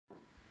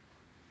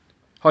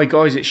Hi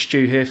guys, it's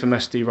Stu here from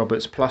SD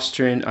Roberts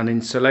Plastering and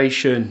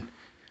Insulation,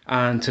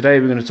 and today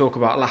we're going to talk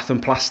about lath and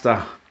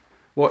plaster.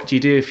 What do you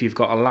do if you've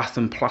got a lath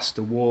and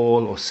plaster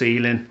wall or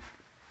ceiling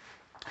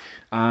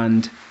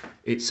and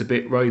it's a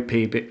bit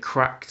ropey, a bit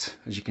cracked?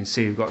 As you can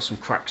see, we've got some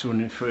cracks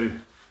running through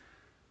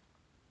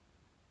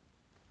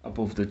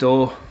above the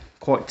door.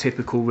 Quite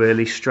typical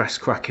really, stress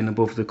cracking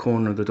above the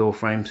corner of the door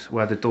frames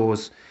where the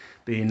door's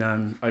been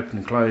open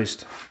and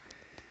closed.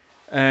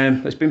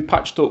 It's been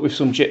patched up with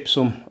some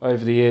gypsum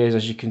over the years,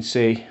 as you can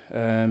see.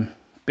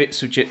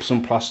 Bits of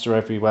gypsum plaster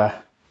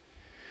everywhere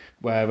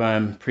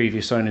where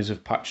previous owners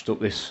have patched up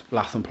this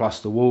lath and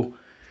plaster wall.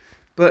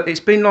 But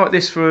it's been like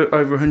this for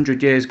over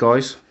 100 years,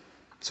 guys,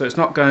 so it's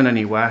not going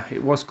anywhere.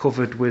 It was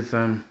covered with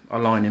a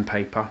lining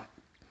paper.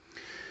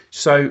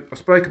 So I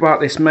spoke about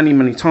this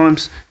many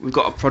times. We've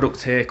got a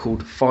product here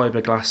called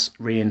fiberglass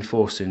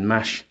reinforcing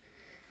mesh.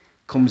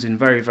 Comes in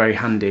very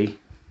handy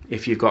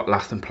if you've got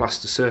lath and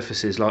plaster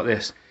surfaces like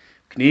this.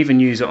 You can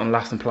even use it on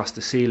lath and plaster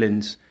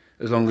ceilings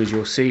as long as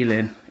your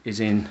ceiling is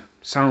in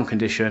sound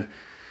condition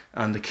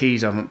and the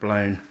keys haven't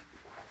blown.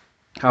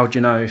 How do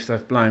you know if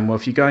they've blown? Well,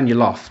 if you go in your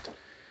loft,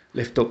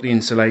 lift up the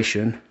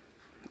insulation,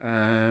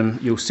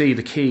 you'll see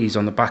the keys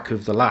on the back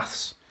of the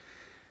laths,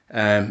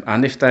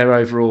 and if they're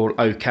overall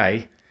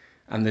okay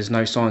and there's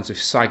no signs of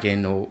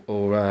sagging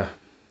or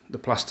the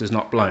plaster's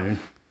not blown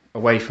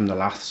away from the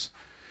laths,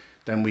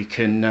 then we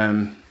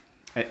can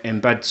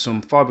embed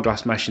some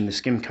fiberglass mesh in the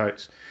skim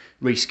coats,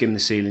 re-skim the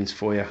ceilings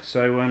for you.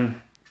 So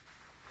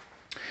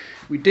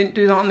we didn't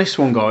do that on this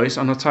one, guys,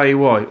 and I'll tell you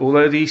why.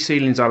 Although these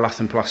ceilings are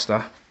lath and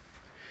plaster,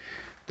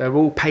 they're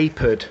all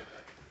papered.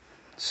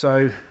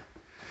 So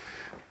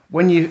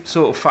when you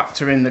sort of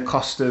factor in the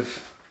cost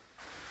of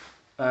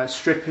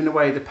stripping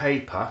away the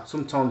paper,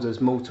 sometimes there's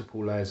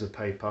multiple layers of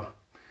paper.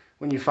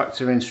 When you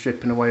factor in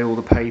stripping away all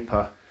the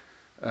paper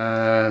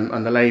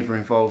and the labour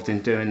involved in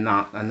doing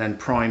that, and then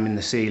priming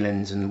the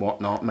ceilings and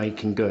whatnot,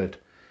 making good,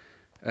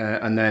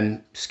 and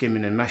then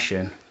skimming and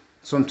meshing,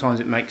 sometimes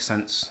it makes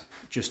sense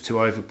just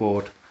to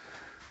overboard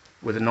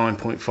with a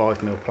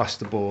 9.5mm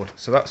plaster board.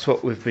 So that's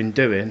what we've been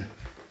doing.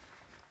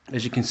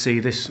 As you can see,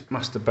 this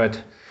master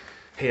bed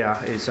here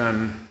is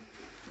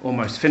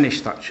almost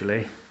finished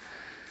actually,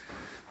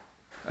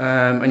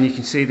 and you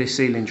can see this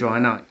ceiling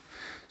drying out.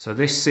 So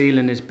this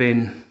ceiling has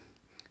been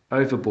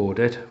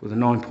overboarded with a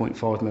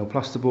 9.5mm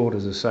plasterboard,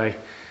 as I say,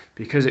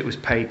 because it was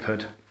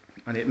papered,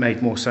 and it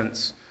made more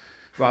sense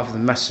rather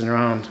than messing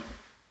around,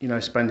 you know,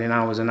 spending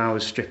hours and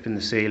hours stripping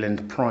the ceiling,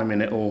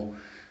 priming it all.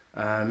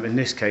 In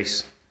this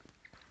case,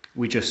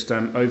 we just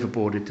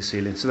overboarded the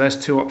ceiling. So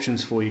there's two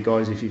options for you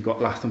guys if you've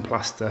got lath and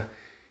plaster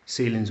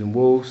ceilings and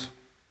walls.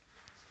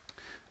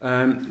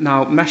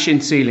 Now,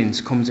 meshing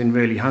ceilings comes in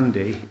really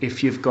handy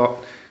if you've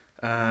got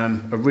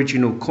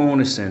original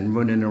cornicing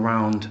running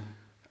around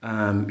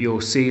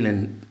your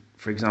ceiling,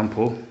 for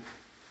example,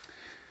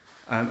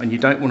 and you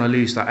don't want to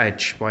lose that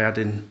edge by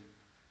adding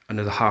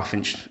another ½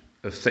 inch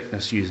of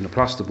thickness using a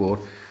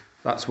plasterboard.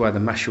 That's where the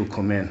mesh will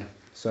come in.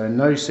 So in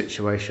those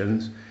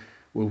situations,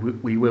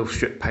 we will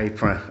strip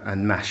paper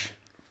and mesh.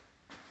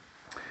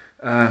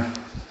 The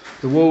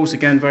walls,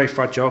 again, very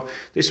fragile.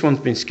 This one's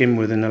been skimmed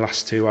within the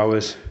last 2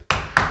 hours.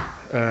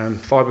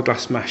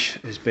 Fiberglass mesh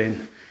has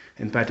been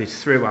embedded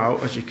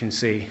throughout, as you can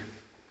see.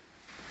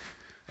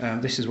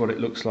 This is what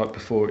it looks like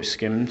before it's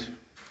skimmed.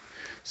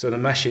 So the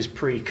mesh is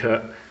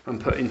pre-cut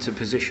and put into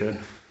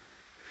position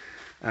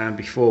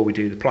before we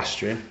do the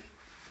plastering.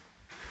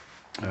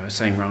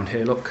 Same round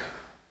here, look.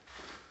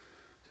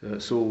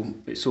 So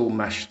it's all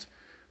meshed.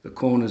 The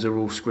corners are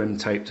all scrim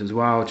taped as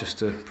well, just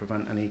to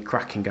prevent any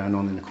cracking going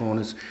on in the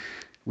corners.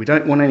 We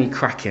don't want any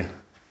cracking.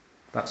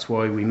 That's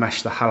why we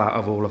mesh the hell out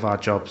of all of our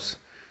jobs.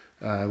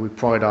 We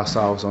pride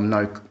ourselves on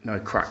no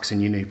cracks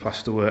in your new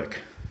plaster work.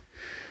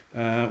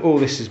 All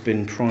this has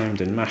been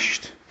primed and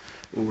meshed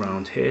all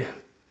round here.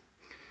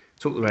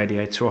 Took the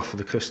radiator off for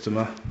the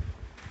customer,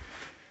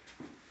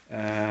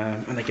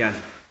 and again,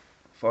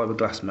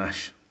 fiberglass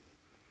mesh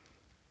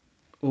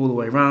all the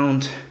way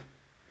round.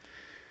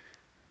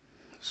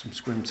 Some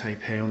scrim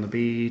tape here on the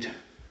bead.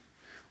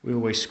 We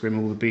always scrim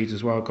all the beads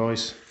as well,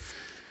 guys.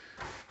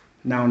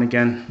 Now and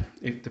again,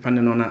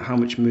 depending on how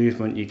much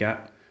movement you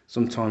get,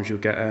 sometimes you'll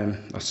get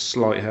a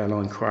slight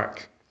hairline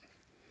crack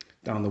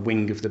down the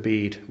wing of the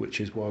bead,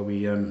 which is why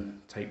we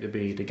tape the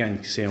bead. Again, you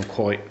can see I'm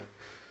quite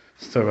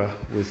thorough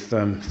with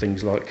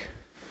things like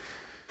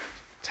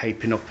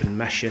taping up and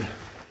meshing.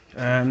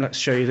 Let's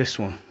show you this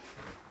one.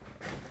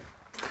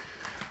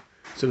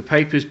 So the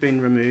paper's been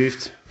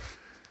removed.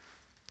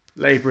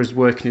 Labourer's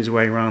working his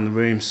way around the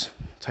rooms,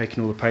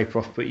 taking all the paper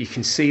off, but you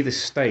can see the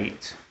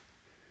state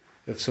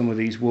of some of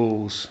these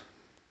walls.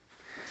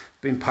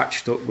 Been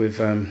patched up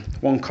with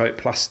one coat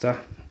plaster,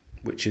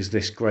 which is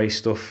this grey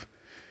stuff,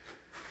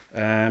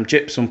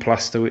 gypsum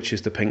plaster, which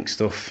is the pink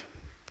stuff,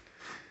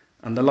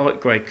 and the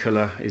light grey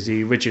colour is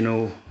the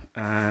original.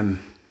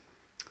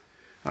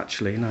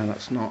 Actually, no,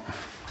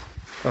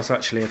 that's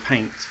actually a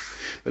paint,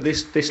 but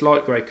this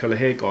light grey colour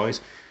here, guys,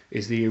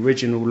 is the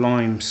original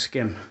lime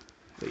skim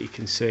that you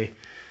can see.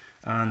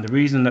 And the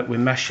reason that we're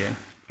meshing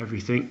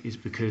everything is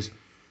because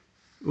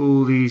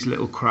all these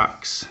little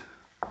cracks,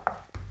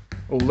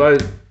 although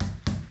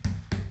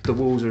the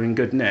walls are in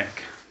good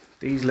nick,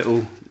 these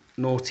little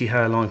naughty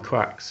hairline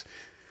cracks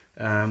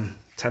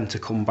tend to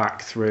come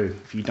back through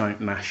if you don't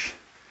mesh.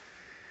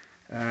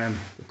 The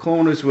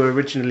corners were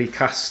originally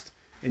cast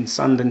in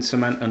sand and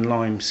cement and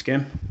lime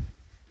skim,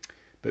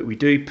 but we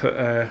do put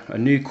a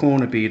new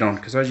corner bead on,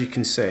 because as you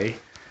can see,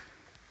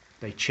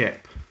 they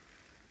chip.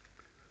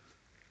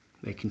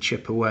 They can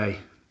chip away.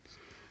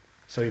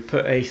 So we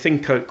put a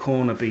thin coat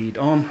corner bead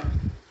on,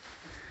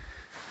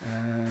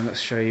 and let's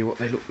show you what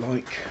they look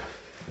like.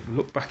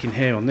 Look back in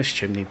here on this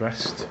chimney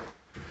breast.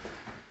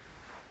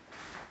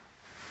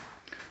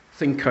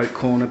 Thin coat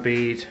corner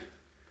bead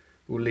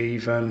will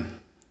leave a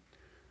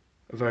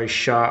very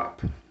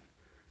sharp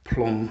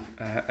plumb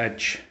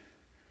edge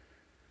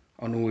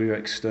on all your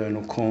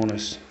external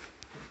corners,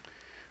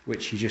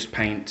 which you just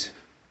paint.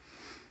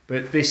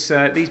 But this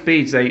these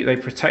beads, they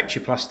protect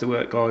your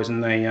plasterwork, guys,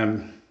 and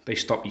they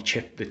stop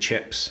the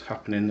chips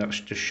happening that I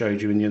just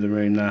showed you in the other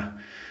room there.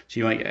 So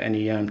you won't get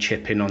any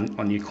chipping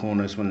on your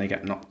corners when they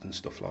get knocked and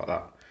stuff like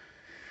that.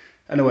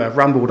 Anyway, I've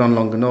rambled on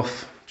long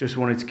enough. Just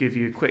wanted to give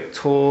you a quick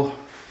tour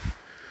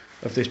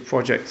of this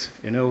project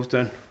in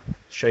Earlsdon,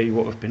 show you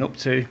what we've been up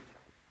to.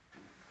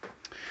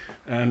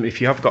 If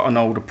you have got an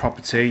older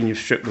property and you've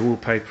stripped the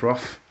wallpaper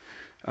off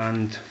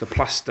and the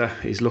plaster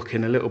is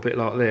looking a little bit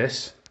like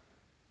this,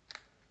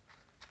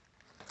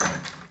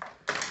 a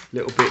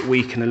little bit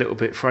weak and a little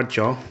bit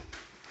fragile,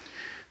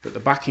 but the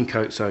backing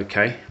coat's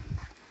okay,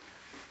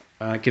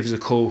 give us a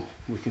call.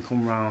 We can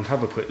come round,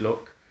 have a quick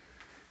look,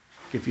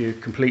 give you a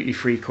completely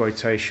free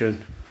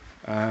quotation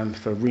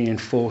for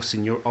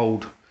reinforcing your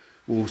old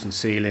walls and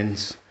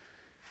ceilings,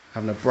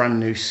 having a brand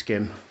new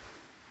skim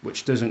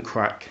which doesn't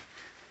crack.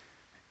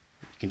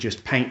 You can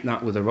just paint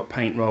that with a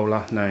paint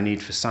roller, no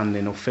need for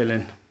sanding or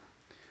filling.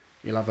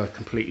 You'll have a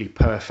completely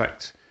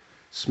perfect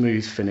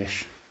smooth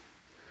finish.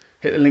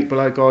 Hit the link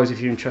below, guys, if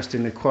you're interested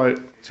in the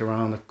quote. It's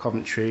around the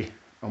Coventry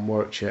and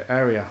Warwickshire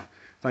area.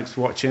 Thanks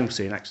for watching, we'll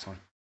see you next time.